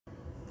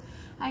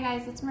Hi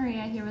guys, it's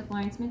Maria here with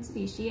Lawrence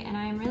Mitsubishi, and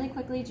I'm really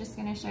quickly just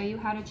going to show you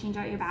how to change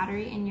out your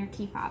battery in your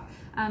key fob.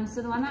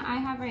 So the one that I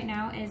have right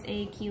now is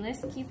a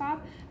keyless key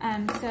fob.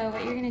 So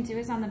what you're going to do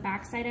is on the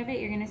back side of it,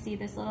 you're going to see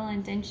this little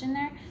indentation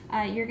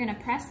there. You're going to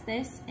press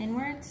this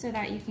inward so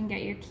that you can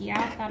get your key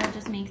out. That'll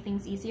just make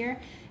things easier.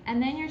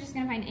 And then you're just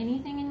going to find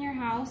anything in your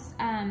house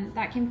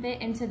that can fit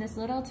into this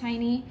little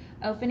tiny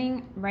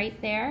opening right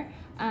there.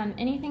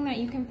 Anything that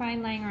you can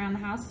find lying around the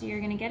house, so you're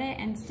going to get it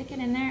and stick it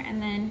in there,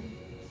 and then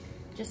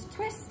just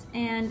twist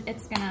and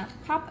it's gonna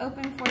pop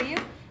open for you.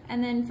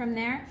 And then from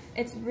there,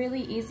 it's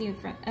really easy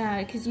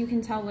because you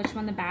can tell which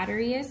one the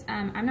battery is.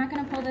 I'm not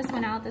gonna pull this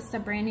one out, this is a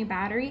brand new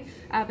battery,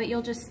 but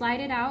you'll just slide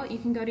it out. You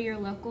can go to your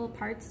local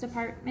parts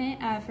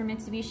department for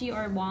Mitsubishi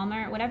or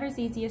Walmart, whatever's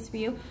easiest for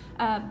you,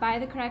 buy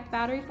the correct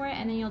battery for it,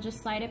 and then you'll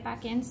just slide it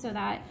back in so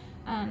that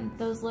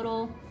those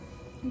little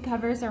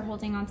covers are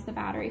holding onto the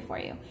battery for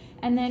you.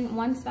 And then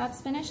once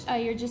that's finished,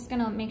 you're just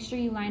gonna make sure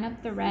you line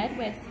up the red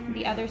with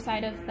the other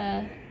side of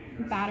the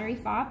battery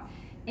fob,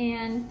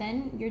 and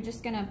then you're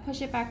just gonna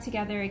push it back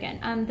together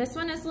again. This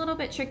one is a little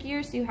bit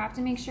trickier, so you have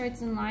to make sure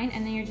it's in line,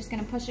 and then you're just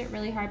gonna push it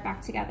really hard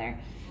back together.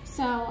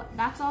 So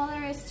that's all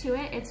there is to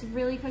it. It's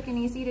really quick and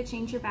easy to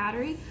change your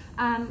battery.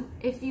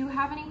 If you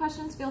have any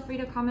questions, feel free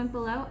to comment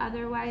below.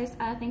 Otherwise,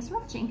 thanks for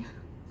watching.